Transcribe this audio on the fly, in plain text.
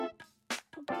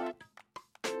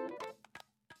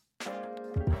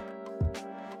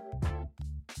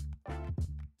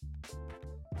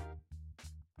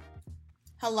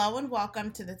Hello and welcome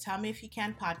to the Tell Me If You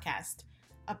Can podcast,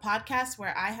 a podcast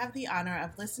where I have the honor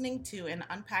of listening to and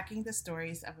unpacking the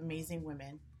stories of amazing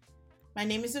women. My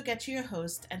name is Ugechi, your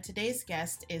host, and today's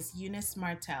guest is Eunice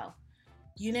Martel.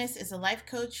 Eunice is a life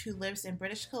coach who lives in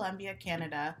British Columbia,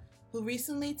 Canada, who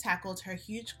recently tackled her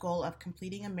huge goal of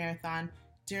completing a marathon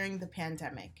during the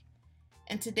pandemic.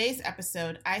 In today's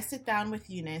episode, I sit down with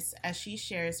Eunice as she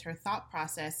shares her thought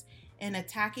process in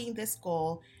attacking this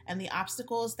goal and the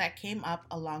obstacles that came up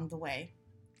along the way.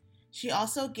 She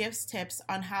also gives tips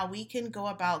on how we can go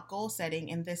about goal setting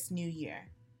in this new year.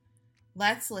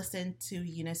 Let's listen to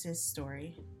Eunice's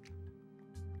story.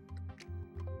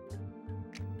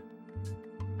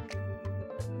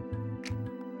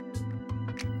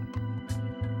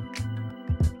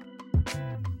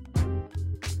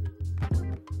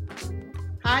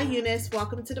 Hi, Eunice.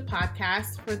 Welcome to the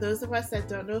podcast. For those of us that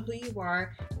don't know who you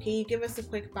are, can you give us a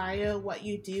quick bio, what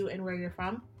you do, and where you're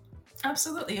from?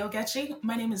 Absolutely, Ogechi.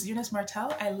 My name is Eunice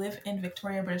Martel. I live in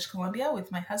Victoria, British Columbia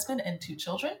with my husband and 2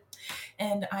 children,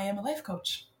 and I am a life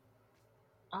coach.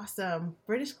 Awesome.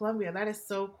 British Columbia, that is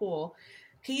so cool.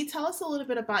 Can you tell us a little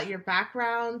bit about your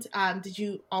background? Did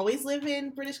you always live in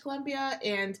British Columbia?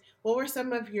 And what were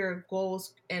some of your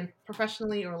goals and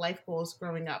professionally or life goals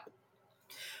growing up?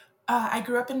 I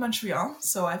grew up in Montreal,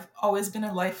 so I've always been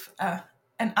an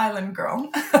island girl.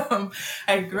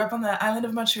 I grew up on the island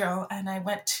of Montreal, and I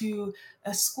went to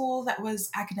a school that was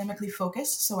academically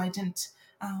focused, so I didn't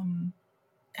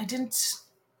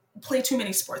play too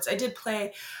many sports. I did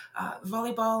play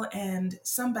volleyball and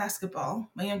some basketball.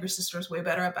 My younger sister is way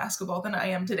better at basketball than I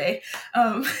am today.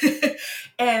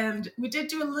 And we did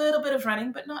do a little bit of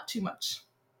running, but not too much.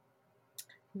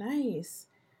 Nice.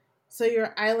 So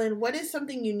your island, what is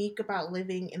something unique about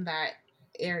living in that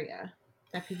area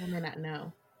that people may not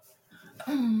know?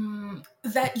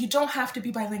 That you don't have to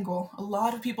be bilingual. A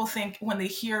lot of people think when they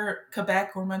hear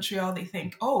Quebec or Montreal, they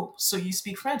think, oh, so you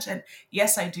speak French. And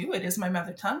yes, I do. It is my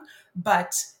mother tongue.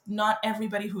 But not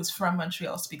everybody who's from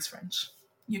Montreal speaks French.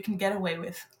 You can get away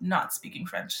with not speaking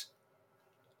French.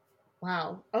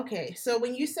 Wow. Okay. So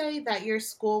when you say that your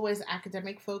school was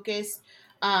academic focused,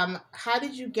 how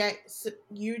did you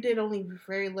you did only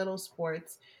very little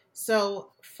sports.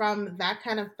 So from that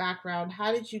kind of background,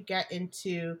 how did you get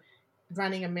into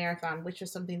running a marathon, which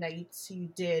was something that you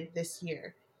did this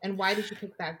year? And why did you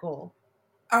pick that goal?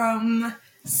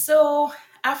 So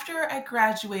after I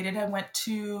graduated, I went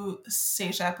to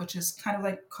CEGEP, which is kind of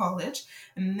like college.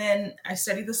 And then I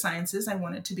studied the sciences. I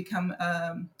wanted to become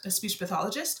a speech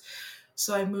pathologist.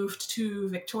 So I moved to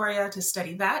Victoria to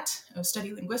study that,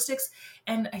 study linguistics.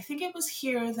 And I think it was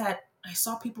here that I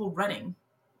saw people running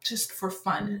just for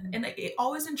fun. And it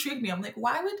always intrigued me. I'm like,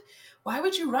 why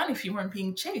would you run if you weren't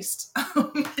being chased?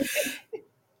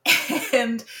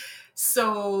 And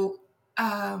so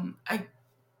some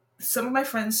of my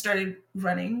friends started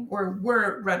running or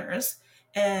were runners,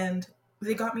 and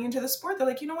they got me into the sport. They're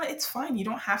like, you know what? It's fine. You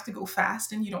don't have to go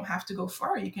fast and you don't have to go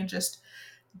far. You can just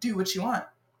do what you want.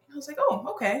 I was like, oh,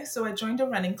 okay. So I joined a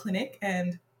running clinic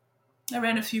and I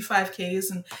ran a few 5Ks,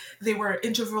 and they were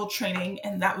interval training.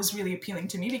 And that was really appealing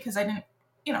to me because I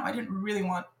didn't really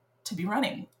want to be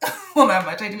running all that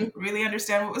much. I didn't really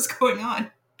understand what was going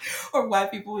on or why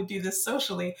people would do this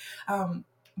socially.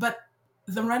 But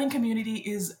the running community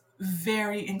is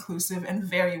very inclusive and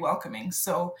very welcoming.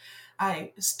 So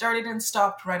I started and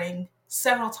stopped running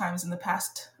several times in the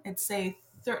past, I'd say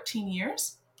 13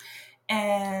 years.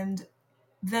 And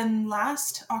then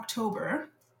last October,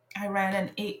 I ran an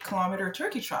 8-kilometer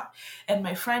turkey trot. And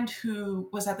my friend who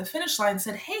was at the finish line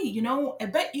said, hey, I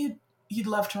bet you'd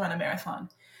love to run a marathon.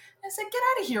 I said, get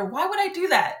out of here. Why would I do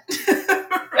that?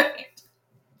 Right.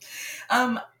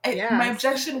 My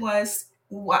objection was,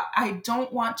 I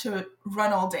don't want to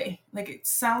run all day. Like, it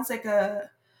sounds like a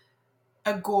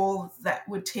goal that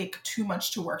would take too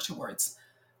much to work towards.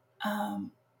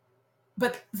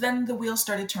 But then the wheels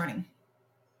started turning.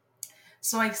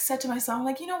 So I said to myself, I'm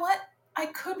like, you know what? I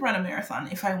could run a marathon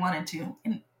if I wanted to.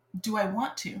 And do I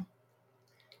want to?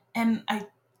 And I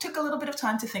took a little bit of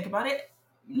time to think about it,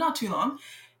 not too long.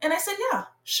 And I said, yeah,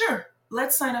 sure.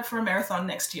 Let's sign up for a marathon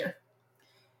next year.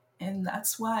 And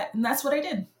that's what I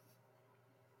did.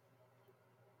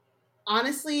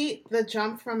 Honestly, the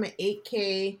jump from an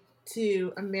 8K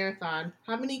to a marathon,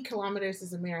 how many kilometers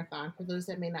is a marathon for those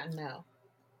that may not know?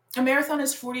 A marathon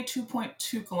is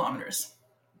 42.2 kilometers.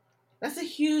 That's a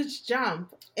huge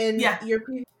jump. And yeah. Your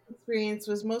previous experience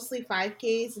was mostly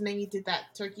 5Ks, and then you did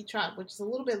that turkey trot, which is a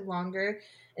little bit longer.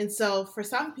 And so for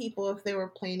some people, if they were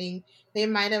planning, they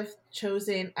might have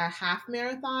chosen a half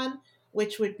marathon,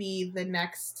 which would be the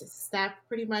next step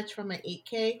pretty much from an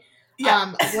 8K.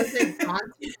 Yeah. Was it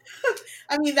daunting?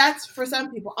 I mean, that's for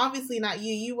some people. Obviously, not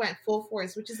you. You went full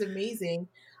force, which is amazing.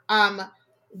 Um,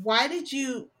 why did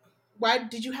you? Why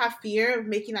did you have fear of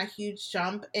making that huge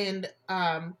jump? And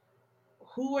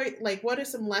who are like? What are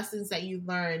some lessons that you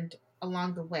learned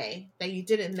along the way that you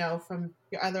didn't know from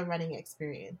your other running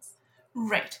experience?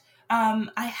 Right. I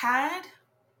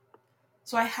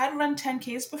had run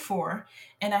 10Ks before,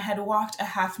 and I had walked a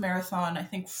half marathon, I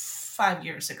think 5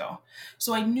 years ago.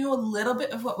 So I knew a little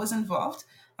bit of what was involved.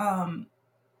 And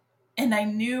I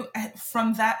knew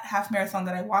from that half marathon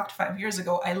that I walked 5 years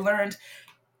ago, I learned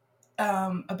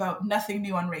about nothing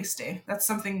new on race day. That's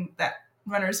something that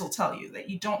runners will tell you, that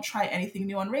you don't try anything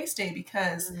new on race day,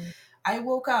 because I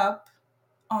woke up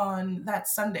on that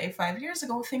Sunday 5 years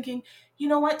ago thinking, you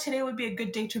know what, today would be a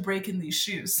good day to break in these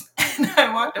shoes. And I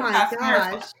Oh walked a my half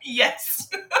marathon. gosh. Yes.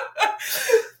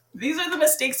 These are the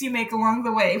mistakes you make along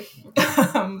the way.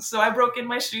 So I broke in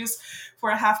my shoes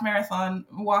for a half marathon,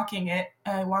 walking it.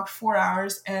 I walked 4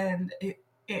 hours, and it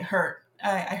hurt.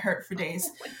 I hurt for days.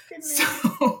 Oh my goodness.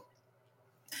 So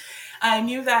I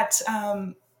knew that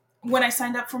when I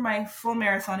signed up for my full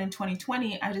marathon in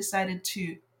 2020, I decided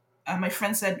to, my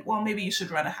friend said, well, maybe you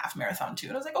should run a half marathon too.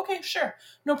 And I was like, okay, sure,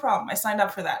 no problem. I signed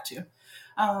up for that too.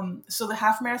 So the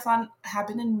half marathon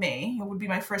happened in May. It would be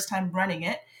my first time running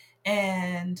it.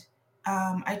 And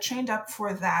I trained up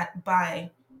for that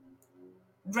by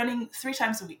running 3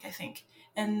 times a week, I think.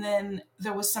 And then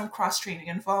there was some cross training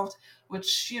involved,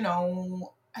 which,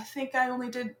 I think I only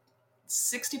did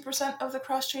 60% of the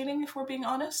cross training, if we're being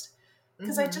honest.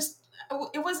 Because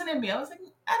it wasn't in me. I was like,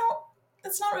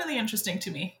 it's not really interesting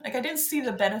to me. Like, I didn't see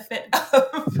the benefit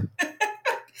of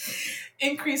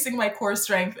increasing my core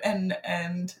strength and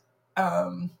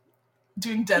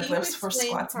doing deadlifts for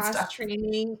squats and stuff. Cross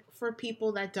training for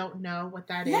people that don't know what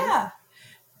that is? Yeah.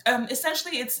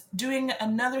 Essentially, it's doing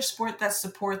another sport that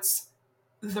supports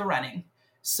the running.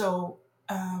 So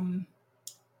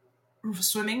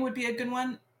swimming would be a good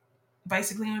one.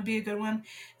 Bicycling would be a good one.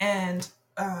 And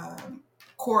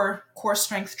core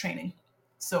strength training.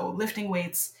 So lifting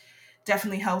weights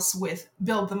definitely helps with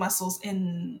build the muscles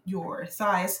in your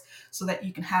thighs so that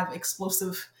you can have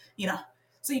explosive,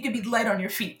 so you can be light on your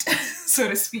feet, so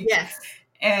to speak. Yes.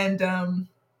 And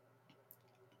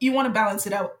you want to balance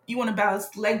it out. You want to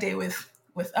balance leg day with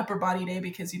upper body day,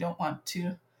 because you don't want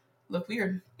to look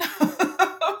weird.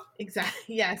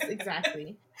 Exactly. Yes,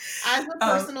 exactly. As a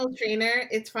personal trainer,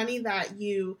 it's funny that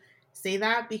you say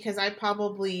that, because I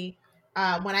probably,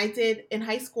 when I did in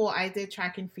high school, I did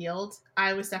track and field.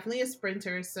 I was definitely a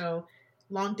sprinter. So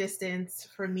long distance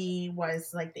for me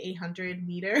was like the 800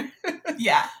 meter.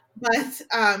 Yeah. But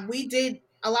we did,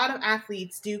 a lot of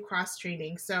athletes do cross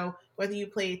training. So whether you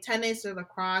play tennis or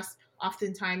lacrosse,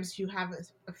 oftentimes you have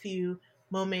a few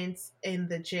moments in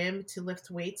the gym to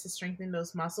lift weights to strengthen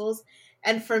those muscles.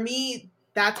 And for me,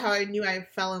 that's how I knew I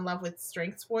fell in love with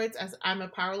strength sports, as I'm a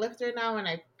power lifter now and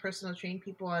I personal train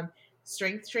people on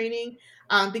strength training,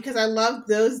 because I loved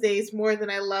those days more than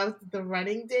I loved the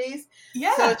running days.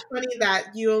 Yeah. So it's funny that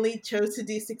you only chose to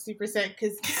do 60%,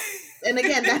 because, and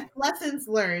again, that's lessons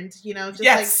learned, just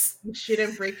like you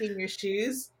shouldn't break in your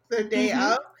shoes the day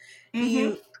of.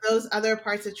 Those other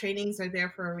parts of trainings are there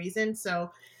for a reason.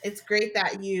 So it's great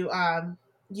that you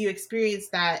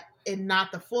experienced that in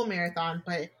not the full marathon,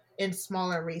 but in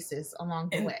smaller races along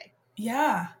the way.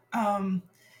 Yeah.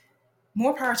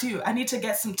 More power to you. I need to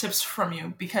get some tips from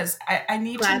you, because I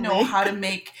need to know how to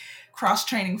make cross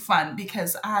training fun,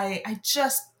 because I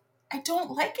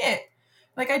don't like it.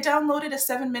 Like, I downloaded a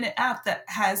 7-minute app that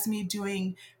has me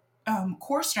doing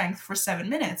core strength for 7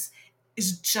 minutes.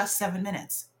 It's just 7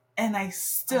 minutes. And I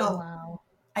still,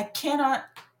 I cannot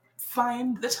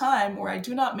find the time, or I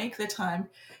do not make the time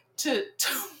to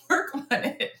work on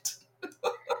it.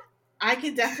 I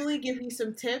could definitely give you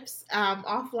some tips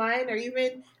offline, or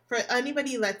even for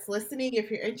anybody that's listening. If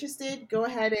you're interested, go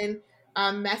ahead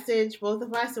and message both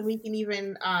of us, and we can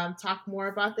even talk more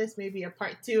about this, maybe a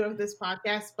part 2 of this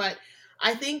podcast. But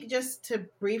I think just to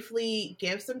briefly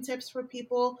give some tips for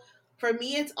people, for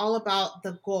me, it's all about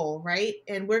the goal, right?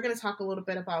 And we're going to talk a little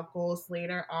bit about goals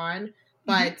later on,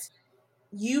 but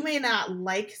you may not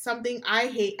like something. I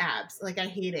hate abs. Like, I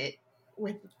hate it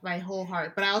with my whole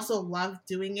heart, but I also love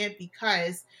doing it,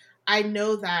 because I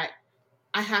know that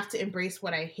I have to embrace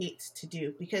what I hate to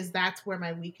do, because that's where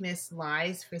my weakness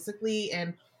lies physically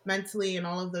and mentally and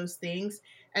all of those things.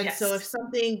 And so if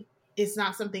something is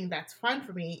not something that's fun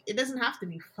for me, it doesn't have to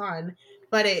be fun,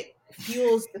 but it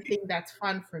fuels the thing that's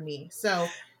fun for me. So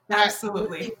that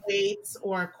lifting weights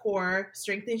or core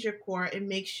strengthens your core. It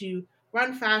makes you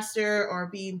run faster or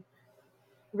be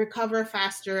recover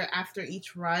faster after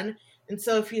each run. And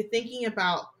so if you're thinking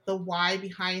about the why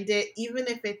behind it, even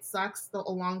if it sucks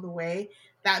along the way,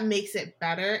 that makes it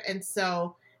better. And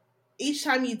so each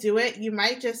time you do it, you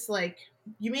might just like,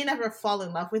 you may never fall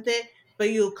in love with it, but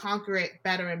you'll conquer it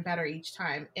better and better each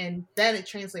time. And then it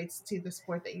translates to the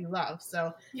sport that you love.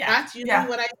 So Yeah. that's usually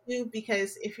what I do,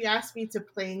 because if you ask me to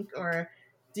plank or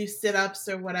do sit ups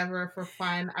or whatever for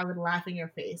fun, I would laugh in your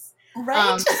face.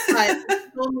 Right. But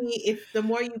you told me if the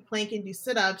more you plank and do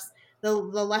sit ups, the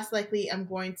less likely I'm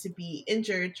going to be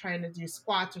injured trying to do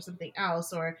squats or something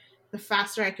else, or the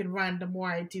faster I can run, the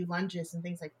more I do lunges and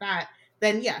things like that,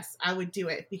 then yes, I would do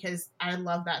it because I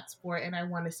love that sport and I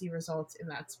want to see results in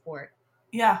that sport.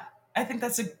 Yeah, I think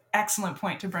that's an excellent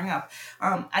point to bring up.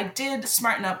 I did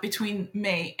smarten up between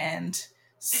May and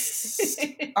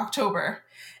October,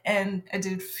 and I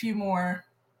did a few more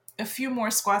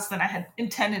squats than I had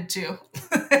intended to,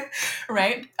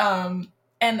 right?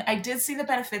 And I did see the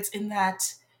benefits in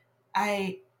that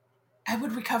I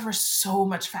would recover so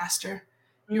much faster.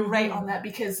 You're right on that,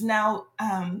 because now,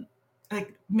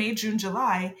 like May, June,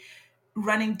 July,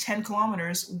 running 10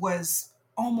 kilometers was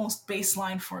almost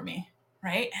baseline for me,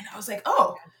 right? And I was like,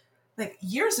 oh, like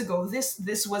years ago,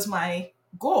 this was my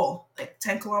goal. Like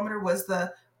 10-kilometer was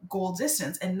the goal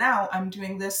distance. And now I'm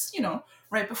doing this,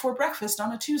 right before breakfast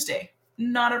on a Tuesday.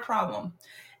 Not a problem.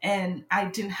 And I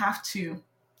didn't have to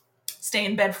stay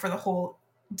in bed for the whole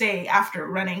day after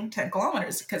running 10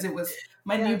 kilometers because it was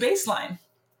my new baseline.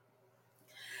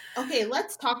 Okay,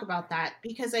 let's talk about that,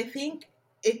 because I think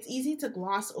it's easy to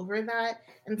gloss over that,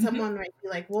 and someone might be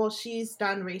like, well, she's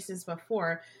done races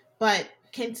before, but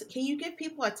can you give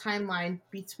people a timeline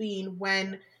between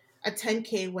when a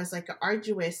 10K was like an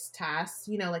arduous task,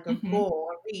 like a goal,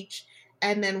 a reach,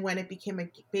 and then when it became a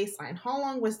baseline? How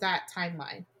long was that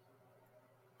timeline?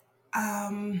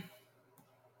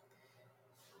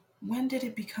 When did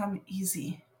it become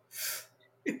easy?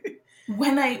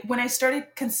 when I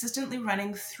started consistently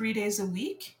running 3 days a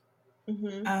week,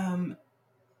 I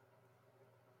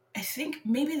think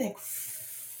maybe like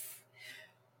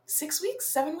 6 weeks,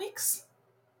 7 weeks.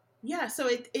 Yeah, so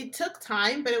it took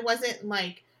time, but it wasn't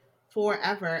like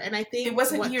forever. And I think it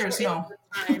wasn't years, no.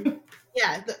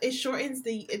 Yeah, it shortens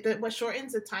what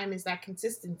shortens the time is that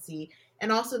consistency, and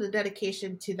also the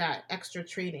dedication to that extra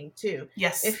training too.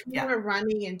 Yes. If you were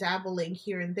running and dabbling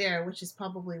here and there, which is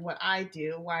probably what I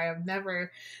do, why have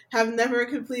never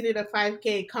completed a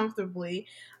 5K comfortably.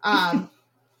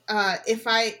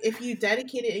 If you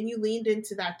dedicated and you leaned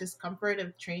into that discomfort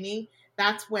of training,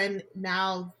 that's when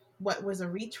now what was a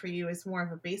reach for you is more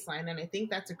of a baseline. And I think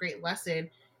that's a great lesson,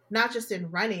 not just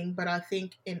in running, but I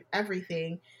think in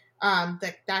everything.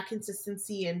 That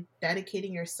consistency and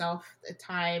dedicating yourself the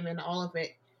time and all of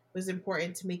it was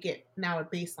important to make it now a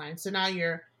baseline. So now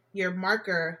your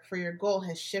marker for your goal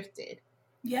has shifted.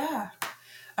 Yeah.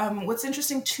 What's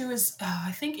interesting too is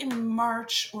I think in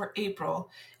March or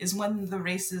April is when the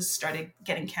races started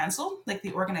getting canceled. Like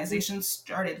the organizations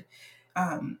started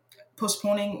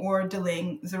postponing or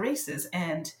delaying the races.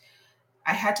 And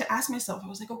I had to ask myself, I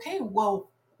was like, okay, well,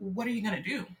 what are you going to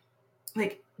do?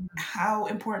 Like, how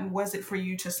important was it for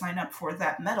you to sign up for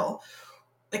that medal?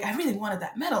 Like, I really wanted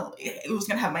that medal. It was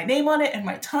going to have my name on it and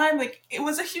my time. Like, it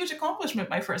was a huge accomplishment,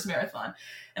 my first marathon.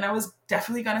 And I was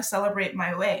definitely going to celebrate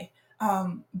my way.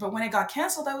 But when it got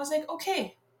canceled, I was like,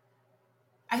 okay,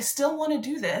 I still want to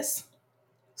do this.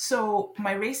 So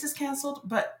my race is canceled,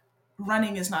 but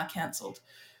running is not canceled.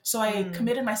 So I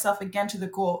committed myself again to the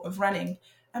goal of running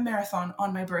a marathon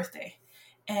on my birthday.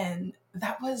 And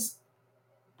that was,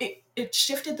 it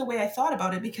shifted the way I thought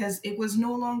about it, because it was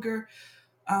no longer,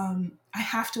 I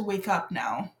have to wake up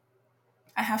now.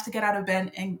 I have to get out of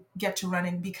bed and get to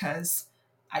running because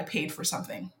I paid for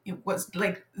something. It was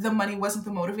like the money wasn't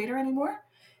the motivator anymore.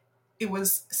 It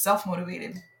was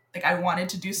self-motivated. Like I wanted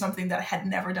to do something that I had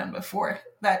never done before.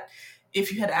 That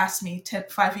if you had asked me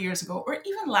 5 years ago, or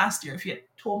even last year, if you had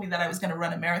told me that I was going to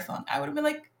run a marathon, I would have been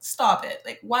like, stop it.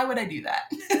 Like, why would I do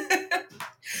that?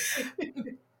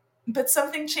 But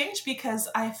something changed because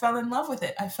I fell in love with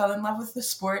it. I fell in love with the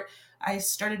sport. I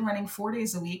started running 4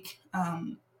 days a week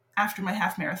after my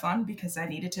half marathon because I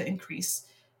needed to increase.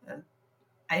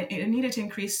 I needed to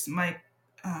increase my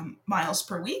miles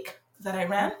per week that I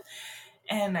ran,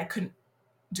 and I couldn't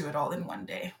do it all in one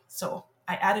day. So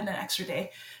I added an extra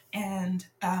day, and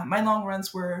my long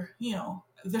runs were,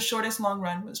 the shortest long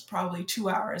run was probably 2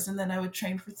 hours, and then I would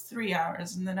train for 3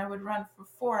 hours, and then I would run for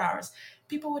 4 hours.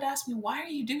 People would ask me, why are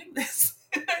you doing this?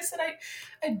 And I said,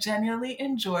 I genuinely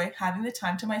enjoy having the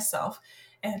time to myself,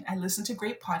 and I listen to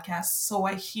great podcasts, so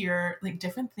I hear like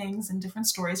different things and different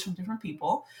stories from different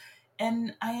people,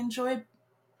 and I enjoy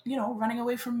running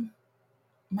away from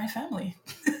my family.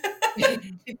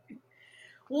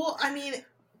 Well, I mean,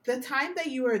 the time that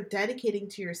you were dedicating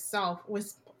to yourself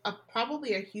was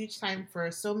probably a huge time for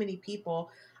so many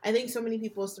people. I think so many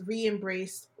people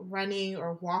re-embraced running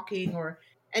or walking or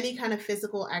any kind of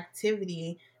physical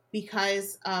activity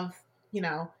because of, you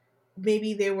know,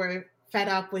 maybe they were fed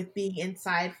up with being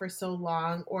inside for so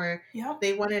long, or Yep.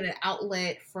 they wanted an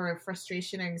outlet for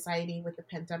frustration or anxiety with the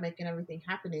pandemic and everything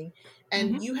happening.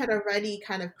 And Hmm. you had already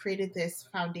kind of created this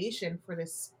foundation for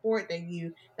this sport that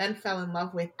you then fell in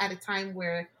love with at a time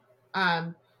where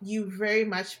you very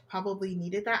much probably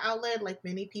needed that outlet, like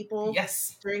many people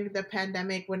Yes, during the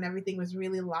pandemic when everything was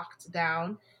really locked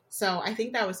down. So I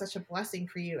think that was such a blessing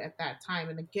for you at that time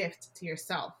and a gift to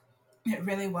yourself. it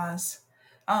really was.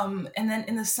 And then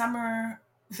in the summer,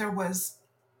 there was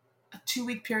a 2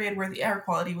 week period where the air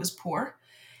quality was poor.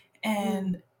 Mm.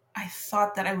 And I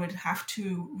thought that I would have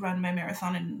to run my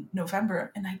marathon in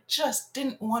November. And I just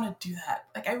didn't want to do that.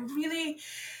 Like, I really,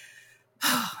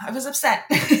 I was upset.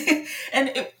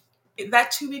 And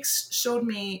that 2 weeks showed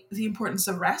me the importance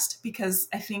of rest, because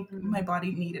I think my Mm.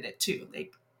 body needed it too.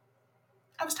 Like,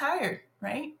 I was tired,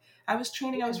 right? I was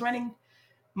training, I was Yes. running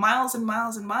miles and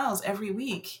miles and miles every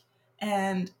week.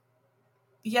 And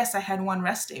yes, I had one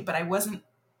rest day, but I wasn't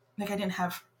like, I didn't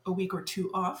have a week or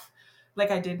two off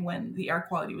like I did when the air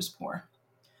quality was poor.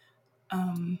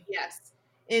 Yes.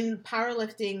 In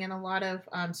powerlifting and a lot of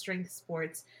strength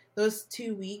sports, those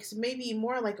 2 weeks, maybe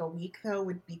more like a week though,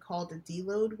 would be called a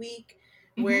deload week,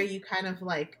 where Hmm. you kind of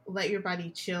like let your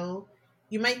body chill.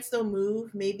 You might still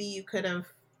move. Maybe you could have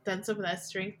done some of that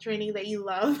strength training that you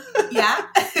love Yeah.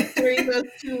 during those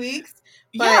 2 weeks,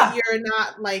 but Yeah. you're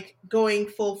not like going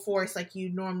full force like you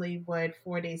normally would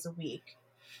 4 days a week.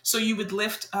 So you would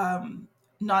lift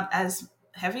not as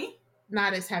heavy?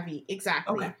 Not as heavy, Okay.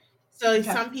 exactly. So Okay.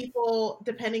 some people,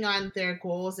 depending on their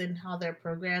goals and how they're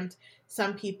programmed,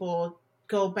 some people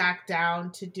go back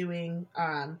down to doing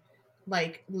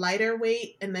like lighter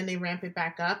weight and then they ramp it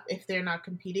back up if they're not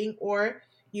competing, or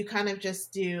you kind of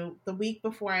just do the week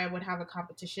before I would have a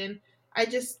competition. I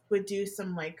just would do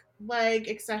some like leg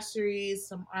accessories,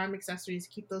 some arm accessories,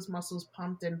 keep those muscles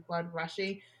pumped and blood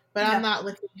rushing. But I'm Yeah. not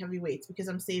lifting heavy weights because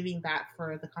I'm saving that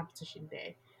for the competition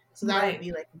day. So that would Right.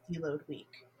 be like a deload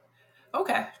week.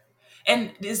 Okay.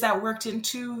 And is that worked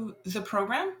into the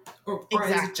program, or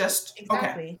is it Exactly. just okay?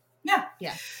 Exactly. Yeah.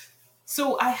 Yeah.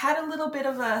 So I had a little bit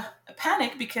of a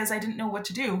panic because I didn't know what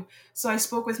to do. So I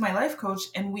spoke with my life coach,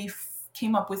 and we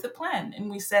came up with a plan, and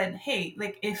we said, "Hey,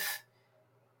 like, if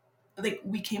like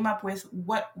we came up with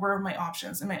what were my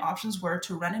options, and my options were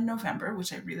to run in November,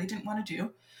 which I really didn't want to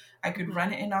do. I could Hmm.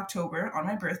 run it in October on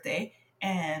my birthday,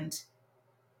 and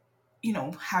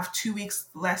have 2 weeks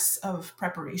less of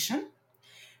preparation,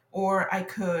 or I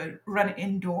could run it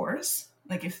indoors.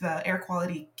 Like, if the air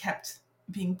quality kept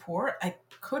being poor, I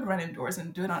could run indoors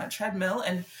and do it on a treadmill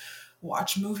and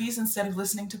watch movies instead of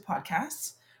listening to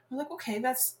podcasts." I'm like, okay,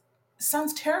 that's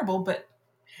sounds terrible, but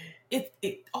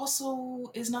it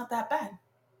also is not that bad,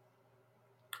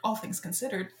 all things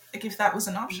considered. Like, if that was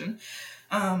an option.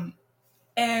 Um,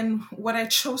 and what I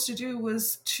chose to do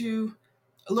was to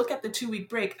look at the 2 week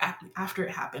break after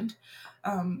it happened,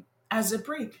 as a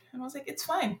break. And I was like, it's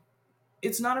fine.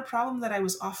 It's not a problem that I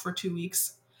was off for 2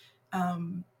 weeks.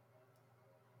 Um,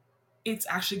 it's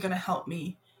actually going to help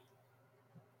me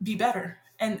be better.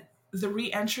 And the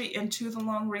re-entry into the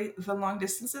long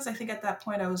distances, I think at that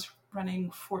point I was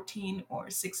running 14 or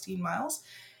 16 miles.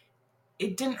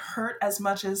 It didn't hurt as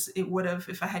much as it would have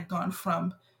if I had gone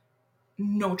from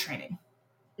no training.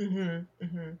 Hmm.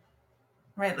 Hmm.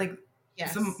 Right? Like,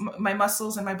 Yes. my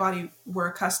muscles and my body were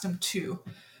accustomed to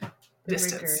The rigor.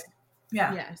 distance.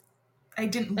 Yeah. Yes. I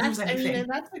didn't lose That's, I mean, anything. and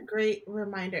that's a great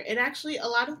reminder. It actually, a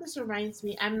lot of this reminds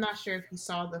me, I'm not sure if you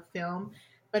saw the film,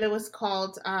 but it was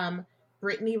called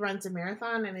Brittany Runs a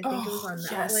Marathon, and I think it was Oh, on Netflix.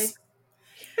 yes.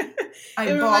 I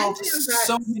It reminds bawled me of that.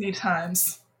 so many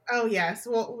times. Oh, yes.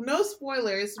 Well, no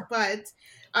spoilers, but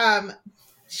um,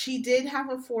 she did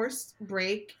have a forced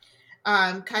break,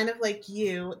 kind of like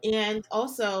you. And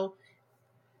also,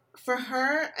 for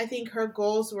her, I think her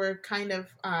goals were kind of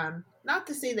not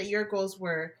to say that your goals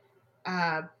were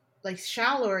uh, like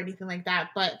shallow or anything like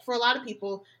that, but for a lot of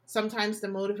people, sometimes the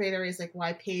motivator is like, "Well,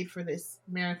 I paid for this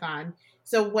marathon."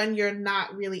 So when you're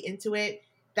not really into it,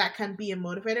 that can be a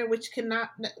motivator, which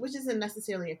isn't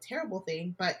necessarily a terrible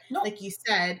thing. But No. like you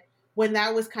said, when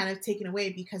that was kind of taken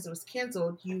away because it was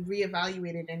canceled, you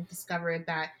reevaluated and discovered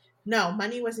that no,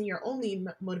 money wasn't your only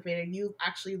motivator. You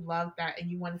actually loved that and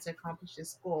you wanted to accomplish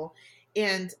this goal.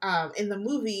 And in the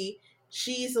movie,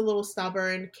 she's a little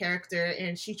stubborn character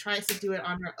and she tries to do it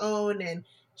on her own and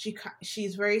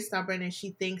she's very stubborn and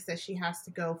she thinks that she has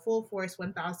to go full force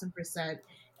 1000%, and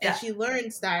Yeah. she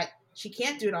learns that she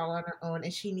can't do it all on her own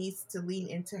and she needs to lean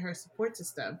into her support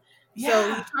system. So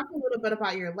you Yeah. talked a little bit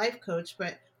about your life coach,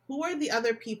 but who are the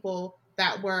other people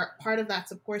that were part of that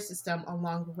support system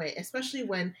along the way, especially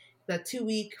when the 2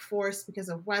 week forced because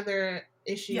of weather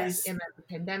issues Yes. and then the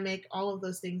pandemic, all of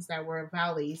those things that were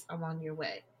valleys along your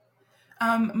way?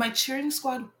 My cheering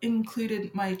squad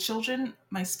included my children,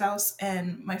 my spouse,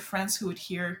 and my friends who would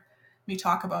hear me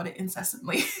talk about it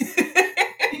incessantly.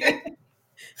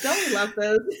 Don't we love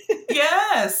those?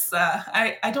 Yes.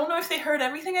 I don't know if they heard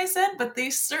everything I said, but they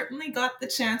certainly got the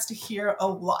chance to hear a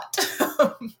lot.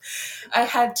 I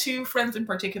had two friends in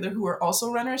particular who were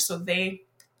also runners, so they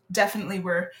definitely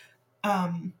were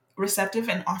receptive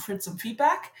and offered some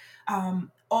feedback.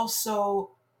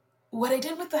 Also, what I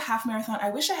did with the half marathon,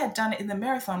 I wish I had done it in the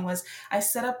marathon, was I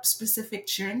set up specific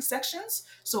cheering sections.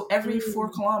 So every 4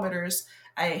 kilometers,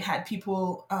 I had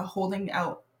people holding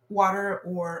out water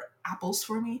or apples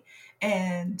for me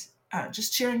and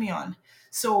just cheering me on.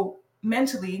 So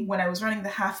mentally, when I was running the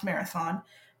half marathon,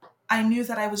 I knew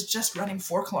that I was just running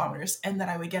 4 kilometers and that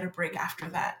I would get a break after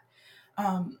that.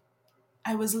 Um,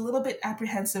 I was a little bit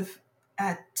apprehensive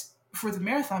for the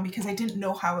marathon because I didn't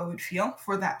know how I would feel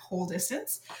for that whole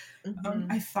distance.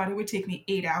 Mm-hmm. I thought it would take me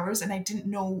 8 hours, and I didn't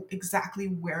know exactly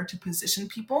where to position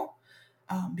people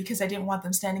because I didn't want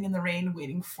them standing in the rain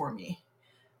waiting for me.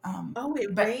 Oh,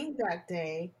 it But rained that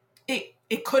day.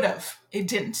 it could have. It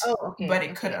didn't, Oh, but okay,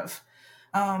 it could okay. have.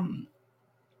 Um,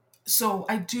 so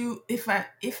I do. If I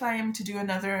am to do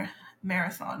another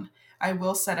marathon, I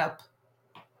will set up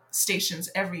stations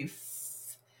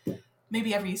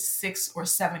maybe every 6 or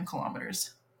 7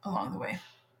 kilometers along the way.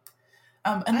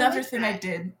 I Another like thing I that.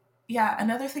 did, yeah,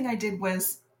 another thing I did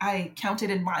was I counted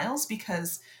in miles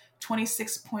because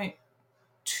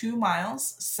 26.2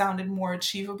 miles sounded more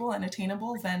achievable and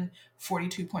attainable than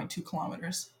 42.2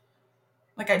 kilometers.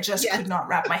 Like I just Yes, could not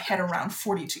wrap my head around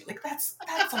 42. Like that's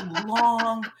a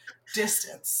long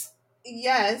distance.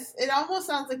 yes. It almost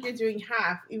sounds like you're doing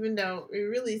half, even though it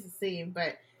really is the same.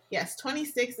 But yes,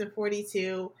 26 and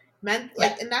 42 meant Yeah.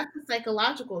 like, and that's a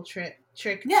psychological trick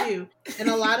Yeah. too. And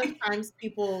a lot of times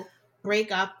people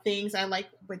break up things. I like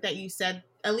what that you said,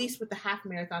 at least with the half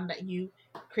marathon, that you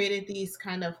created these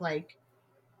kind of like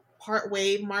part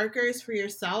way markers for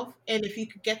yourself. And if you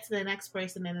could get to the next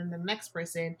person and then the next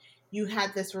person, you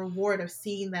had this reward of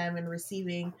seeing them and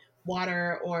receiving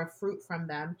water or fruit from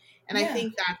them. And I Yeah.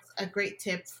 think that's a great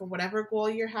tip for whatever goal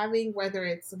you're having, whether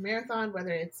it's a marathon, whether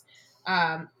it's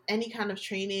any kind of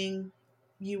training.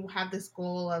 You have this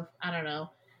goal of, I don't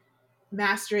know,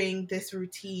 mastering this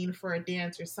routine for a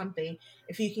dance or something.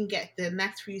 If you can get the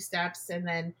next few steps and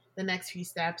then the next few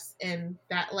steps, and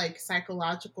that like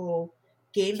psychological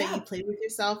game that you Yeah. play with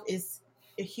yourself is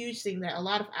a huge thing that a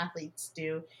lot of athletes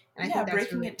do, and I Yeah. think that's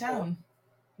Breaking really it cool. down.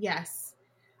 Yes.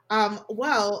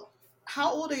 Well,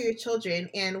 how old are your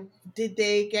children, and did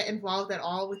they get involved at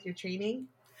all with your training?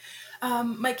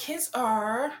 My kids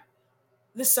are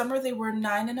this summer they were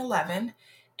 9 and 11,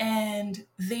 and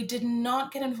they did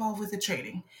not get involved with the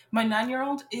training. My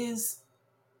 9-year-old is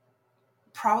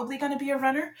probably going to be a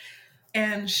runner,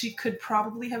 and she could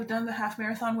probably have done the half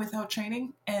marathon without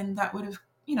training, and that would have,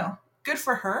 good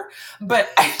for her. But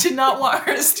I did not want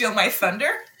her to steal my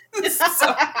thunder.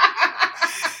 So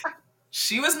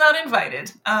she was not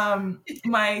invited.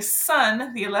 My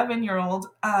son, the 11-year-old,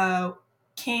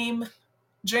 came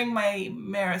during my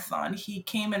marathon. He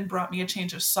came and brought me a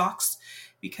change of socks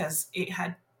because it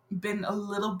had been a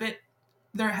little bit.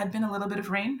 There had been a little bit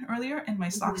of rain earlier, and my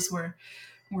Mhm. socks were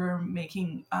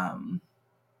making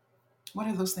what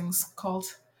are those things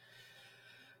called?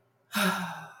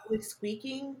 Like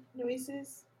squeaking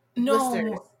noises, No,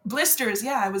 blisters. blisters.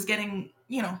 Yeah, I was getting,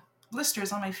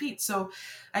 blisters on my feet. So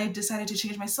I decided to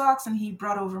change my socks, and he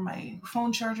brought over my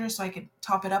phone charger so I could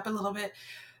top it up a little bit.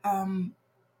 Um,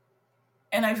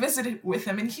 and I visited with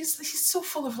him, and he's so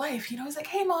full of life. He's like,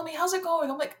 "Hey, mommy, how's it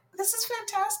going?" I'm like, "This is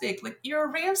fantastic. Like, you're a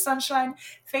ray of sunshine.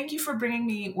 Thank you for bringing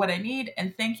me what I need,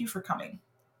 and thank you for coming."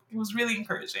 It was really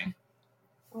encouraging.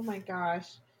 Oh my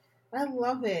gosh. I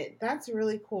love it. That's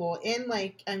really cool. And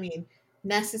like, I mean,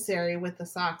 necessary with the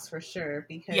socks for sure,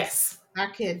 because Yes.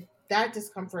 that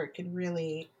discomfort could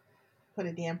really put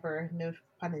a damper, no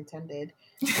pun intended,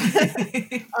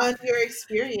 on your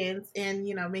experience and,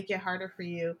 make it harder for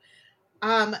you.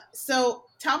 So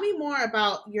tell me more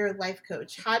about your life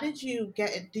coach. How did you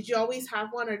get it? Did you always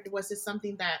have one, or was this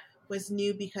something that was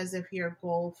new because of your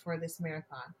goal for this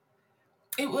marathon?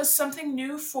 It was something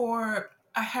new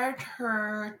I hired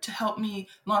her to help me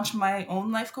launch my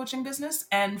own life coaching business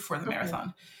and for the Okay.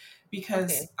 marathon.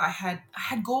 because Okay. I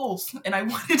had goals and I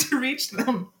wanted to reach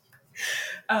them.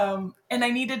 And I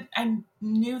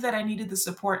knew that I needed the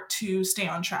support to stay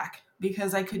on track,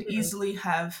 because I could Mhm. easily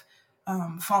have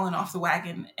fallen off the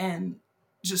wagon and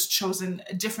just chosen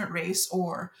a different race,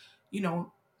 or, you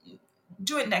know,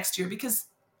 do it next year. Because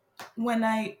when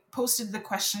I posted the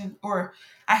question, or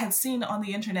I had seen on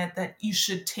the internet that you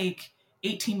should take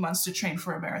 18 months to train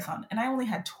for a marathon, and I only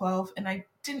had 12, and I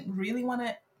didn't really want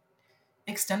to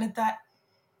extend it that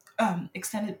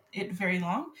extended it very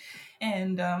long.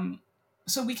 And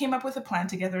so we came up with a plan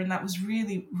together, and that was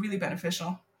really, really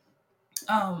beneficial.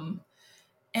 Um,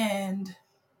 and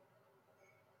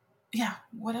yeah,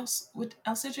 what else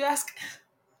did you ask?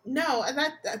 No, and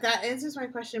that answers my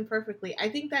question perfectly. I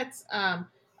think that's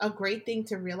a great thing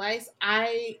to realize.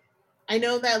 I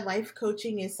know that life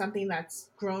coaching is something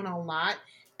that's grown a lot,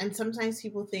 and sometimes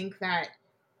people think that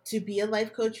to be a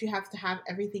life coach you have to have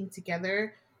everything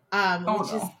together, Oh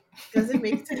which is no. doesn't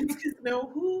make sense because no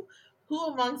who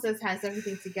amongst us has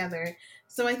everything together.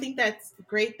 So I think that's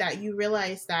great that you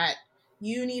realize that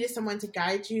you needed someone to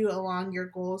guide you along your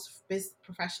goals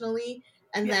professionally,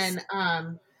 and Yes. then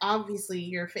obviously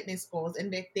your fitness goals,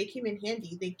 and they came in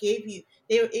handy.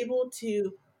 They were able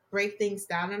to break things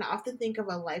down, and I often think of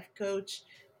a life coach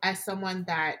as someone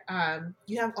that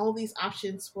you have all these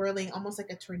options swirling almost like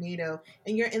a tornado,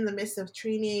 and you're in the midst of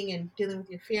training and dealing with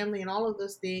your family and all of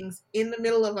those things in the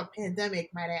middle of a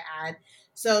pandemic, might I add.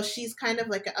 So she's kind of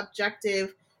like an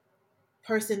objective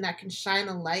person that can shine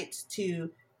a light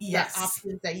to the Yes.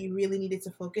 options that you really needed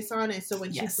to focus on. And so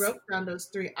when she Yes. broke down those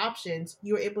three options,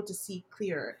 you were able to see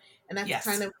clearer. And that's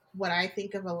kind Yes. of what I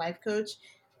think of a life coach.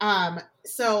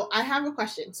 So I have a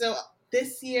question. So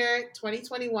this year,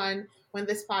 2021, when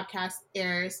this podcast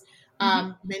airs,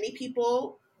 Mm-hmm. many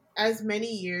people, as many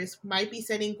years, might be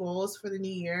setting goals for the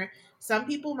new year. Some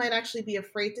people might actually be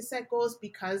afraid to set goals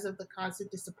because of the constant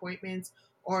disappointments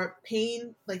or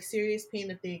pain, like serious pain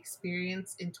that they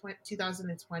experienced in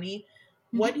 2020.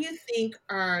 Mm-hmm. What do you think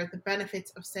are the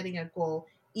benefits of setting a goal,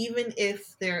 even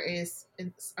if there is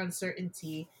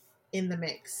uncertainty in the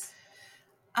mix?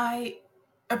 I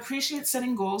appreciate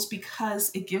setting goals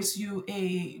because it gives you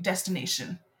a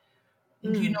destination.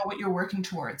 You know Mm, what you're working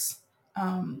towards.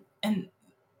 And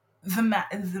the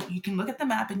map, you can look at the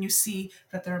map and you see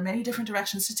that there are many different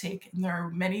directions to take, and there are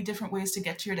many different ways to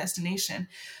get to your destination.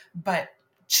 But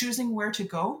choosing where to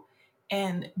go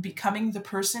and becoming the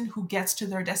person who gets to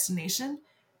their destination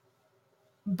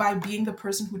by being the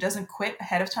person who doesn't quit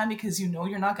ahead of time because you know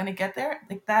you're not going to get there,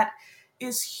 like, that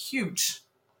is huge.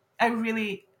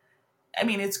 I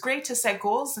mean, it's great to set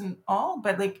goals and all,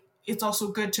 but like, it's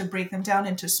also good to break them down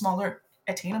into smaller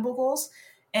attainable goals,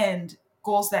 and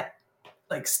goals that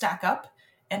like stack up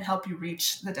and help you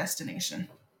reach the destination.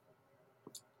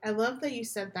 I love that you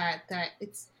said that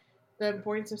it's the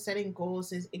importance of setting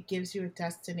goals is it gives you a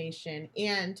destination,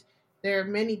 and there are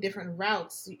many different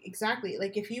routes. Exactly.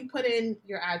 Like if you put in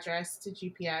your address to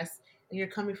GPS and you're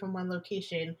coming from one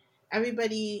location,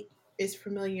 everybody is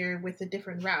familiar with the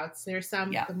different routes. There's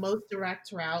Yeah. the most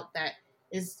direct route that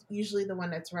is usually the one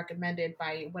that's recommended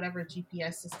by whatever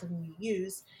GPS system you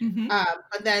use. Mm-hmm.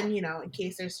 But then, in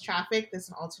case there's traffic, there's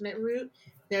an alternate route.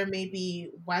 There may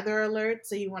be weather alerts,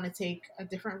 so you want to take a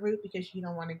different route because you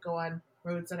don't want to go on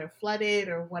roads that are flooded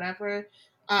or whatever.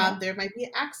 Yeah. There might be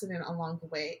an accident along the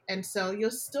way, and so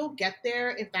you'll still get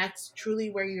there if that's truly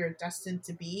where you're destined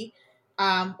to be.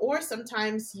 Or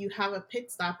sometimes you have a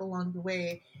pit stop along the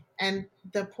way, and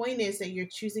the point is that you're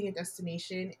choosing a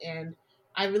destination. And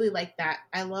I really like that.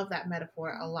 I love that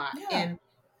metaphor a lot. Yeah. And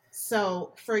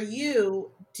so for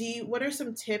you, what are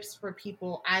some tips for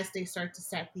people as they start to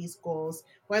set these goals,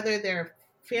 whether they're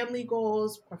family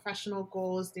goals, professional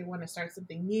goals, they want to start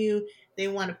something new, they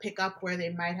want to pick up where they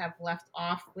might have left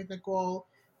off with a goal.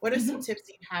 What are some Mm-hmm. tips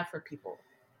you have for people?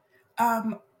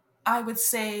 um I would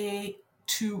say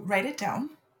to write it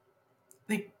down,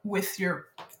 like with your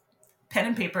pen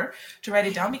and paper, to write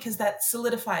it down, because that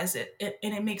solidifies and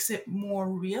it makes it more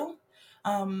real.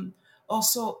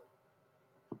 Also,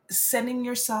 sending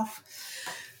yourself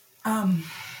um,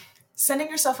 sending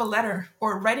yourself a letter,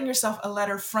 or writing yourself a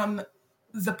letter from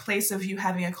the place of you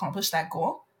having accomplished that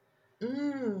goal,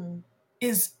 Mm,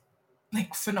 is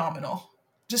like phenomenal.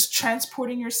 Just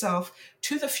transporting yourself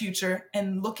to the future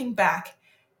and looking back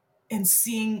and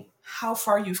seeing how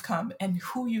far you've come and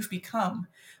who you've become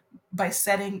by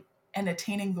setting and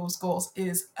attaining those goals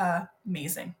is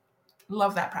amazing.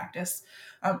 Love that practice.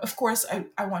 Of course,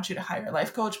 I want you to hire a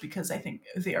life coach because I think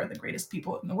they are the greatest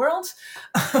people in the world.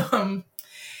 um,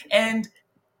 and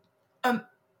um,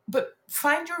 but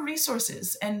find your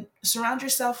resources and surround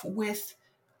yourself with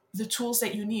the tools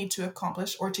that you need to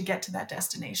accomplish or to get to that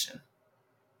destination.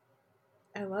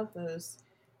 I love those.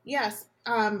 Yes,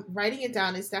 writing it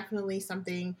down is definitely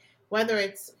something, whether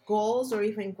it's goals or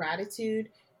even gratitude,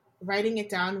 writing it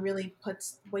down really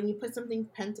puts, when you put something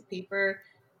pen to paper,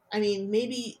 I mean,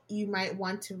 maybe you might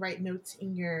want to write notes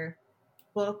in your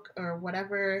book or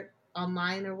whatever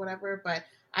online or whatever, but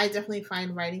I definitely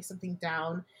find writing something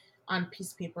down on a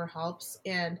piece of paper helps.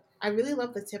 And I really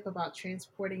love the tip about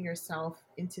transporting yourself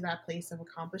into that place of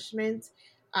accomplishment,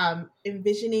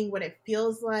 envisioning what it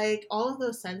feels like. All of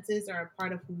those senses are a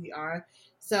part of who we are.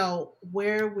 So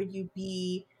where would you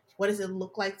be? What does it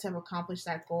look like to have accomplished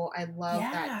that goal? I love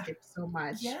that Yeah. tip so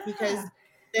much Yeah. because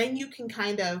then you can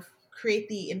kind of create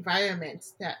the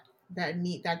environment that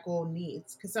goal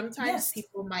needs, because sometimes Yes.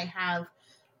 people might have,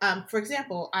 for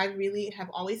example, I really have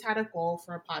always had a goal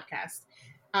for a podcast.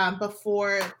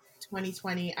 Before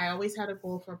 2020, I always had a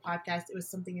goal for a podcast. It was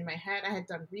something in my head. I had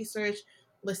done research,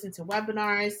 listened to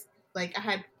webinars, like I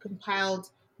had compiled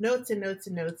notes and notes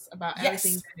and notes about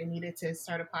everything Yes. that I needed to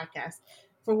start a podcast.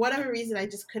 For whatever reason, I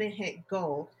just couldn't hit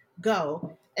go.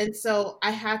 And so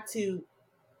I had to,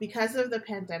 because of the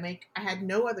pandemic, I had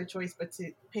no other choice but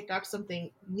to pick up something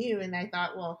new. And I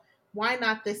thought, well, why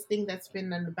not this thing that's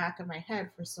been in the back of my head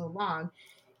for so long?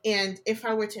 And if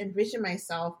I were to envision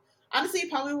myself, honestly, I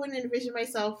probably wouldn't envision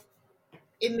myself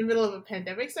in the middle of a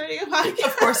pandemic starting a podcast.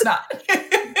 Of course not.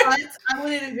 But I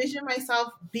would envision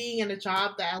myself being in a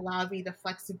job that allowed me the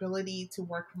flexibility to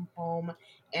work from home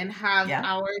and have Yeah.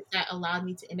 hours that allowed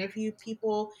me to interview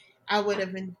people. I would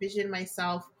have envisioned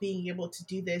myself being able to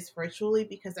do this virtually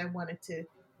because I wanted to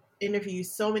interview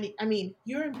so many. I mean,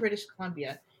 you're in British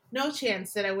Columbia. No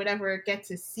chance that I would ever get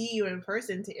to see you in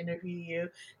person to interview you.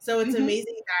 So it's Mm-hmm.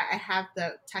 amazing that I have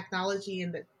the technology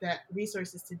and the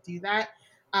resources to do that.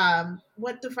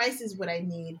 What devices would I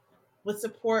need? With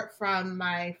support from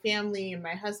my family and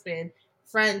my husband,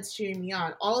 friends cheering me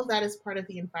on. All of that is part of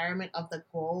the environment of the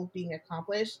goal being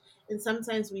accomplished. And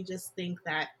sometimes we just think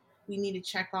that we need to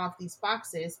check off these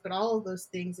boxes, but all of those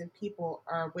things and people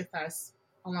are with us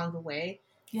along the way.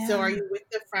 So Yeah. are you with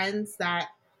the friends that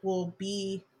will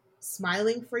be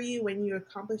smiling for you when you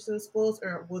accomplish those goals,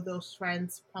 or will those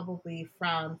friends probably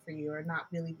frown for you or not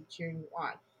really be cheering you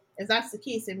on? If that's the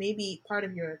case, it may be part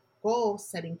of your goal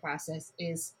setting process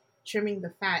is trimming the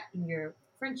fat in your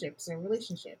friendships and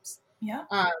relationships. Yeah.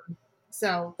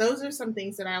 So those are some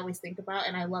things that I always think about,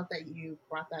 and I love that you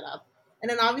brought that up. And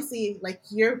then obviously, like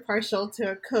you're partial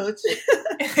to a coach,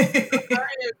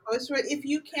 coach. But if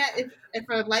you can't, if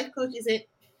a life coach isn't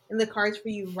in the cards for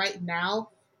you right now,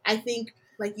 I think,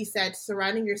 like you said,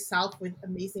 surrounding yourself with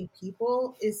amazing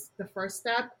people is the first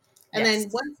step. And then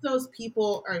Yes. once those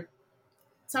people are,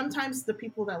 sometimes the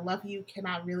people that love you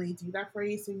cannot really do that for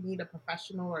you, so you need a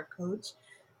professional or a coach,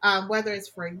 whether it's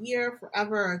for a year,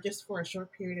 forever, or just for a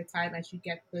short period of time as you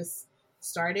get this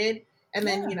started. And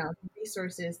then, Yeah.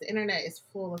 resources, the internet is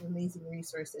full of amazing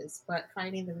resources, but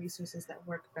finding the resources that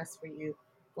work best for you,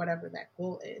 whatever that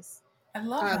goal is. I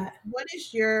love that. What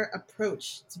is your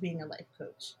approach to being a life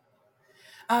coach?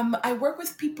 I work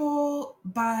with people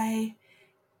by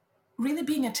really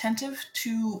being attentive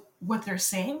to what they're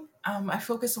saying. I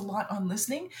focus a lot on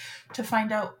listening to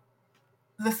find out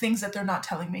the things that they're not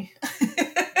telling me.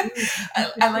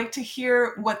 I like to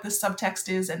hear what the subtext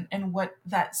is and what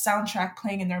that soundtrack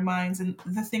playing in their minds and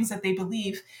the things that they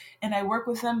believe. And I work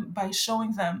with them by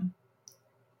showing them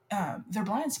their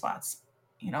blind spots.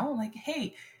 Like,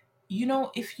 hey,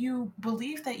 if you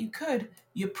believe that you could,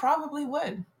 you probably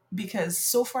would, because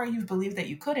so far you've believed that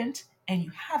you couldn't and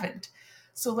you haven't.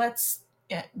 So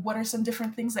what are some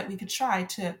different things that we could try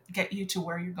to get you to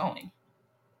where you're going?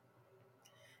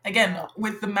 Again, Wow.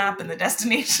 with the map and the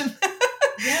destination. I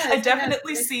Yes, yes,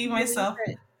 definitely I see can believe myself.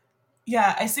 it.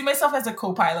 Yeah, I see myself as a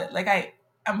co-pilot. Like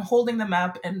I'm holding the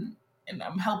map and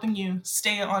I'm helping you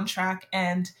stay on track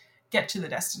and get to the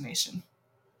destination.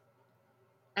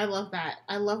 I love that.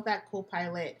 I love that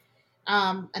co-pilot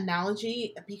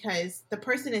analogy, because the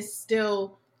person is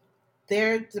still,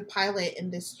 they're the pilot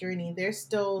in this journey. They're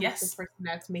still the Yes. person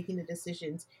that's making the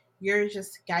decisions. You're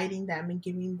just guiding them and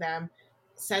giving them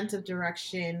sense of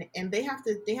direction, and they have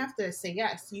to say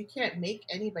yes. You can't make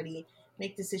anybody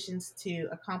make decisions to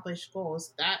accomplish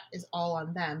goals. That is all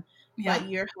on them. Yeah. But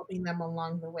you're helping them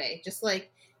along the way. Just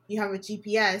like you have a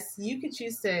GPS, you could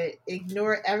choose to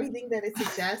ignore everything that it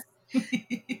suggests,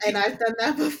 and I've done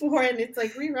that before, and it's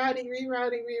like rerouting.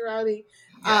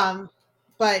 Yeah.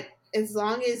 But as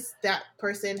long as that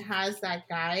person has that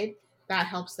guide, that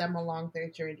helps them along their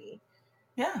journey.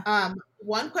 Yeah.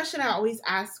 One question I always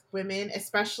ask women,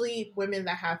 especially women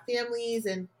that have families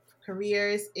and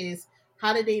careers, is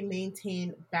how do they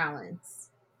maintain balance?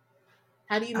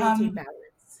 How do you maintain Um,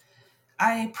 balance?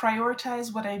 I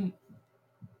prioritize what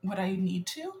I need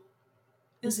to,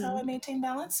 is how I Mm-hmm. maintain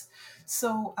balance.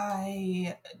 So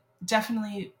I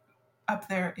definitely, up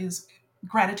there is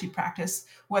gratitude practice,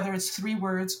 whether it's 3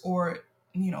 words or,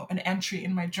 an entry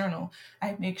in my journal.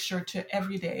 I make sure to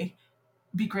every day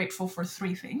be grateful for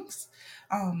 3 things.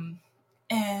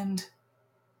 And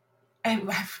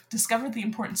I've discovered the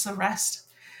importance of rest.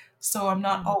 So I'm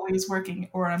not always working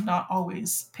or I'm not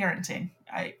always parenting.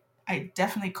 I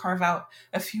definitely carve out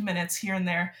a few minutes here and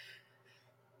there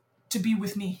to be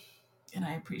with me. And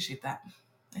I appreciate that.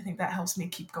 I think that helps me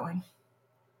keep going.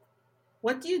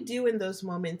 What do you do in those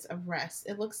moments of rest?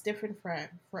 It looks different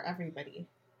for everybody.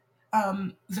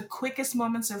 The quickest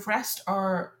moments of rest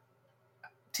are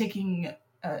taking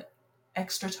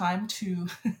extra time to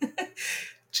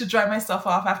to dry myself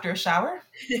off after a shower.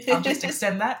 I'll just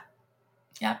extend that.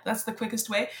 Yeah, that's the quickest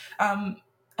way.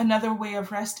 Another way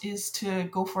of rest is to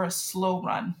go for a slow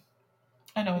run.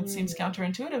 I know it seems Mm,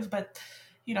 counterintuitive, but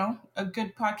a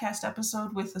good podcast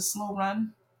episode with a slow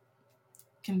run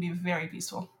can be very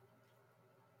peaceful.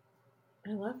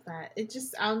 I love that. It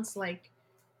just sounds like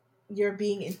you're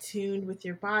being in tune with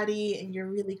your body and you're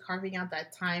really carving out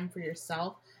that time for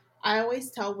yourself. I always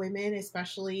tell women,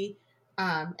 especially,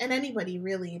 and anybody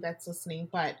really that's listening,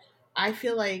 but I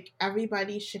feel like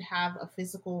everybody should have a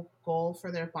physical goal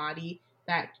for their body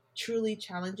that truly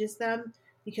challenges them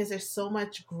because there's so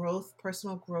much growth,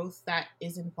 personal growth that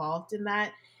is involved in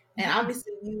that. And Yeah.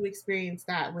 obviously, you experienced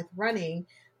that with running.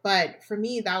 But for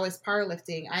me, that was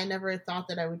powerlifting. I never thought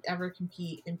that I would ever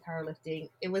compete in powerlifting.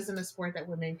 It wasn't a sport that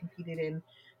women competed in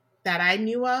that I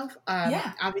knew of.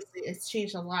 Yeah. Obviously, it's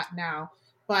changed a lot now.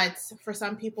 But for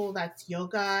some people, that's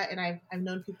yoga. And I've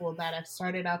known people that have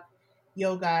started up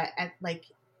yoga at like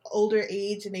older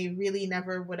age and they really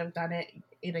never would have done it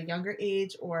in a younger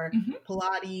age, or Hmm.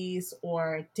 Pilates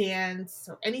or dance.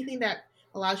 So anything that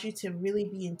allows you to really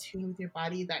be in tune with your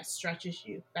body that stretches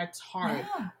you, that's hard.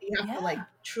 Yeah. You have to like Yeah.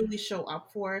 truly show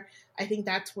up for. I think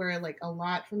that's where like a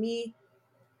lot for me,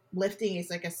 lifting is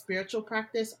like a spiritual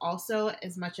practice also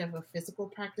as much of a physical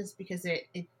practice because it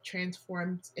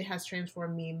has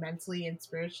transformed me mentally and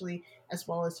spiritually as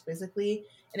well as physically.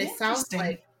 And it sounds Interesting.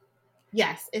 like,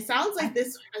 yes, it sounds I, like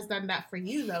this has done that for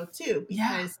you though too,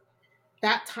 yeah. because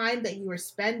that time that you were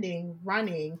spending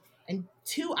running and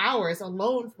 2 hours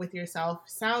alone with yourself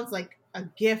sounds like a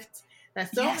gift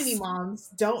that so many Yes. moms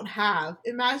don't have.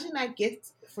 Imagine that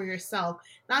gift for yourself,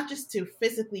 not just to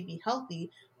physically be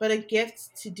healthy, but a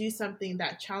gift to do something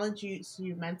that challenges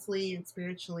you mentally and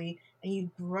spiritually, and you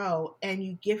grow and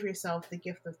you give yourself the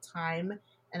gift of time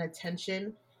and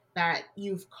attention that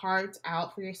you've carved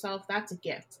out for yourself. That's a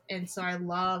gift. And so I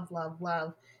love, love,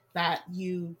 love that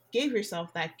you gave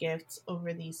yourself that gift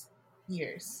over these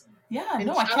years. Yeah. And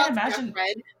No, I shout can't out to that imagine.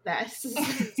 friend that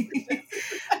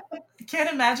Can't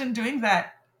imagine doing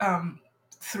that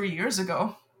 3 years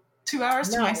ago. 2 hours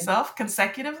to no, myself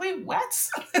consecutively? What?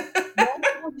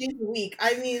 multiple days a week.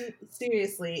 I mean,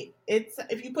 seriously, it's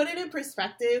if you put it in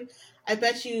perspective, I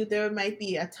bet you there might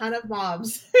be a ton of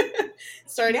moms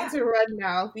starting Yeah. to run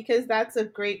now because that's a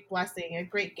great blessing, a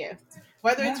great gift.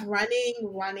 Whether it's Yeah.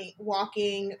 running,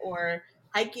 walking, or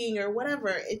hiking or whatever,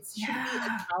 it should be a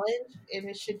Yeah. challenge and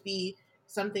it should be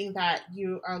something that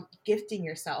you are gifting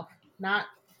yourself, not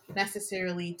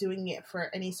necessarily doing it for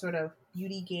any sort of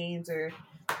beauty gains or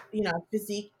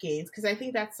physique gains, because I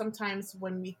think that sometimes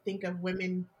when we think of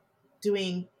women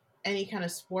doing any kind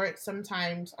of sport,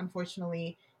 sometimes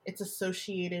unfortunately it's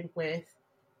associated with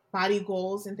body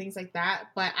goals and things like that,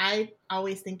 but I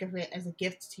always think of it as a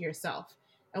gift to yourself,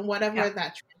 and whatever Yeah.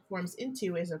 that transforms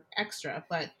into is an extra.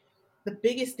 But the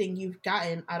biggest thing you've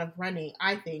gotten out of running,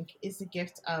 I think, is the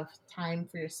gift of time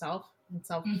for yourself and Hmm.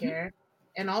 self-care,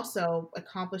 and also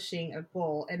accomplishing a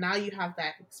goal. And now you have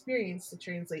that experience to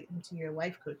translate into your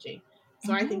life coaching.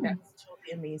 So I think Hmm. that's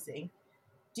totally amazing.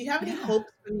 Do you have any Yeah.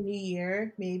 hopes for the new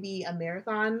year? Maybe a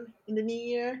marathon in the new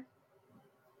year?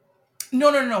 No,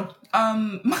 no, no.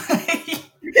 My,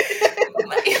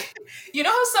 you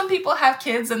know how some people have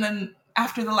kids and then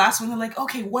after the last one, they're like,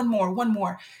 okay, one more, one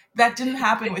more. That didn't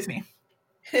happen with me.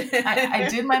 I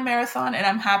did my marathon and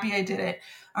I'm happy I did it.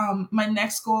 My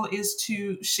next goal is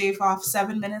to shave off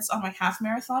 7 minutes on my half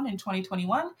marathon in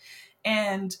 2021.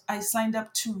 And I signed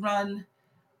up to run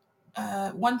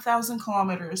 1,000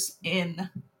 kilometers in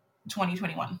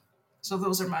 2021. So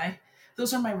those are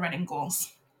my running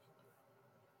goals.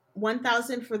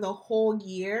 1,000 for the whole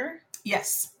year?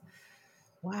 Yes.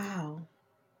 Wow.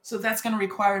 So that's going to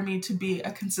require me to be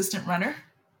a consistent runner,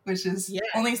 which is Yeah.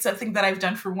 only something that I've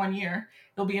done for 1 year.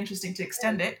 It'll be interesting to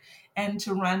extend it and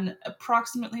to run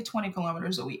approximately 20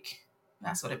 kilometers a week.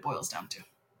 That's what it boils down to.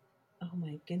 Oh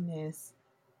my goodness.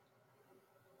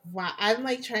 Wow. I'm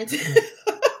like trying to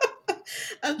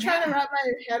I'm trying to wrap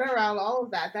my head around all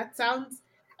of that. That sounds,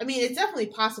 I mean, it's definitely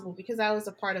possible because I was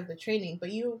a part of the training,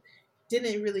 but you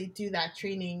didn't really do that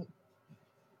training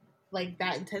like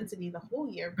that intensity the whole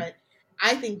year. But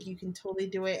I think you can totally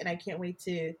do it, and I can't wait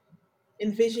to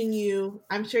envision you.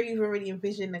 I'm sure you've already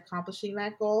envisioned accomplishing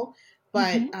that goal,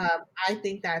 but Mm-hmm. I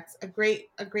think that's a great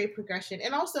progression.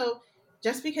 And also,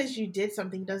 just because you did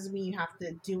something doesn't mean you have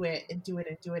to do it and do it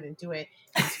and do it and do it.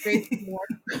 It's great to more,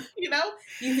 you know,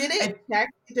 you did it. Check.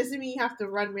 It doesn't mean you have to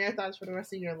run marathons for the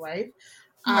rest of your life.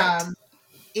 Right.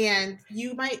 And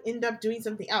you might end up doing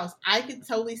something else. I could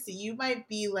totally see you might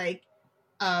be like,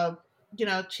 uh, you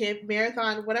know, champ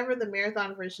marathon, whatever the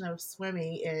marathon version of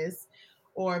swimming is,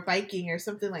 or biking or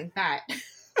something like that.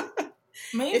 If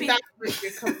Maybe. that's what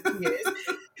your cup of tea is.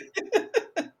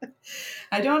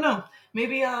 I don't know.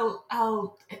 Maybe I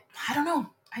don't know.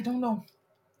 I don't know.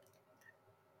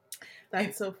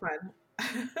 That's so fun.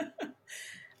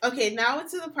 Okay, now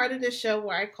it's to the part of the show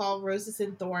where I call roses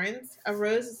and thorns. A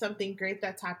rose is something great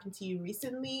that's happened to you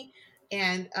recently,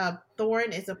 and a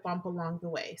thorn is a bump along the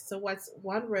way. So, what's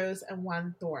one rose and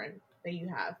one thorn that you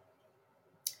have?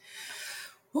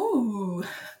 Ooh,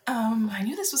 I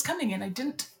knew this was coming and I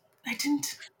didn't, I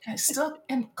still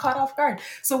am caught off guard.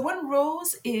 So one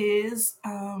rose is,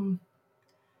 I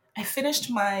finished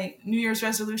my New Year's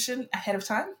resolution ahead of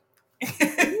time.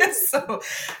 So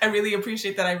I really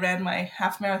appreciate that I ran my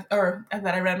half marathon, or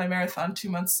that I ran my marathon 2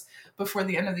 months before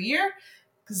the end of the year,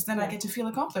 because then I get to feel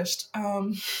accomplished.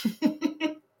 A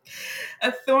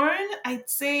thorn, I'd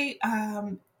say,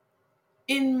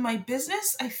 in my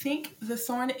business, I think the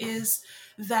thorn is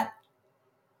that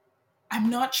I'm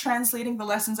not translating the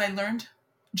lessons I learned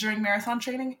during marathon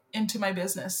training into my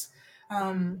business.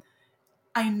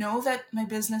 I know that my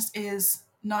business is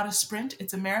not a sprint,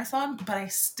 it's a marathon, but I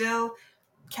still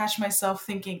catch myself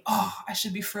thinking, oh, I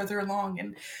should be further along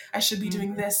and I should be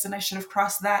doing this and I should have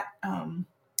crossed that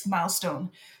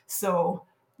milestone. So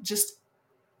just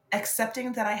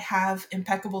accepting that I have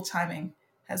impeccable timing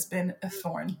has been a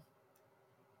thorn.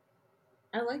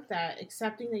 I like that.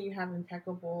 Accepting that you have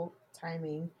impeccable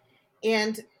timing.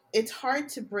 And it's hard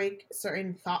to break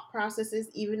certain thought processes,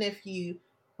 even if you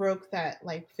broke that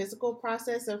like physical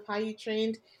process of how you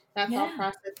trained, that thought Yeah.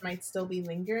 process might still be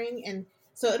lingering. And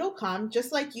so it'll come,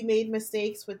 just like you made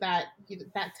mistakes with that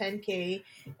 10K,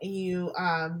 and you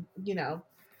know,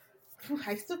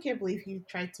 I still can't believe you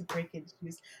tried to break into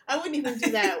shoes. I wouldn't even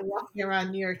do that walking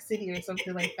around New York City or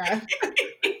something like that.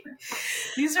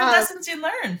 These are lessons you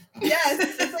learn.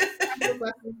 Yes, it's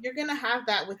like you're gonna have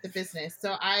that with the business.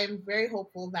 So I'm very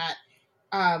hopeful that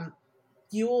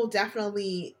you will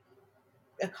definitely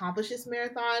accomplish this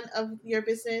marathon of your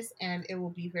business, and it will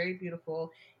be very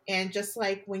beautiful. And just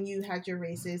like when you had your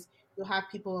races, you'll have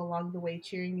people along the way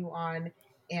cheering you on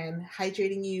and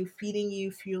hydrating you, feeding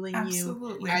you, fueling you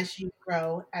Absolutely. as you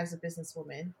grow as a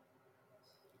businesswoman.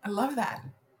 I love that.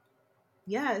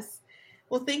 Yes.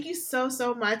 Well, thank you so,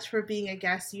 so much for being a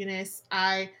guest, Eunice.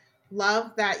 I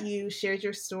love that you shared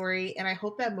your story, and I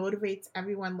hope that motivates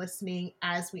everyone listening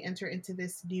as we enter into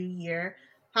this new year.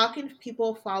 How can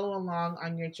people follow along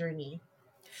on your journey?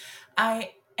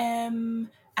 I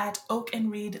am at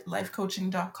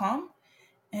oakandreedlifecoaching.com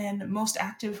and most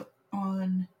active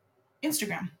on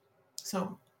Instagram.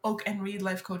 So Oak and Reed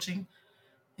Life Coaching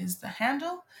is the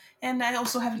handle. And I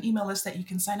also have an email list that you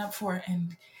can sign up for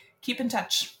and keep in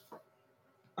touch.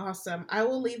 Awesome. I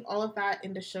will leave all of that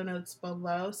in the show notes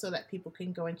below so that people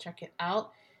can go and check it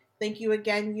out. Thank you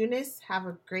again, Eunice. Have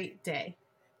a great day.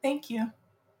 Thank you.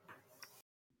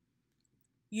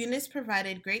 Eunice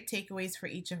provided great takeaways for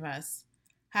each of us.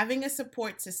 Having a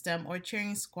support system or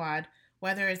cheering squad,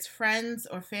 whether it's friends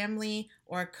or family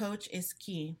or a coach, is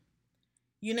key.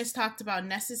 Eunice talked about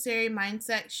necessary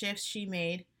mindset shifts she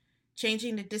made.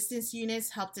 Changing the distance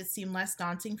units helped it seem less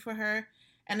daunting for her,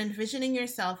 and envisioning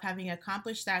yourself having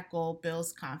accomplished that goal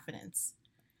builds confidence.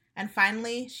 And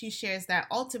finally, she shares that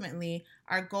ultimately,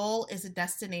 our goal is a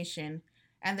destination,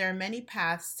 and there are many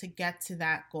paths to get to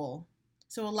that goal.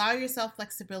 So allow yourself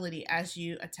flexibility as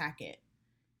you attack it.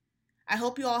 I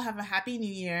hope you all have a happy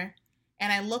new year,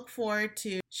 and I look forward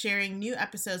to sharing new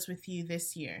episodes with you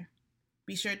this year.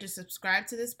 Be sure to subscribe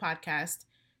to this podcast,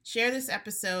 share this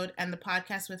episode and the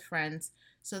podcast with friends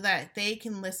so that they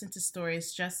can listen to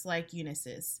stories just like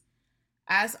Eunice's.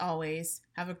 As always,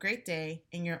 have a great day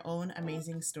in your own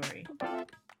amazing story.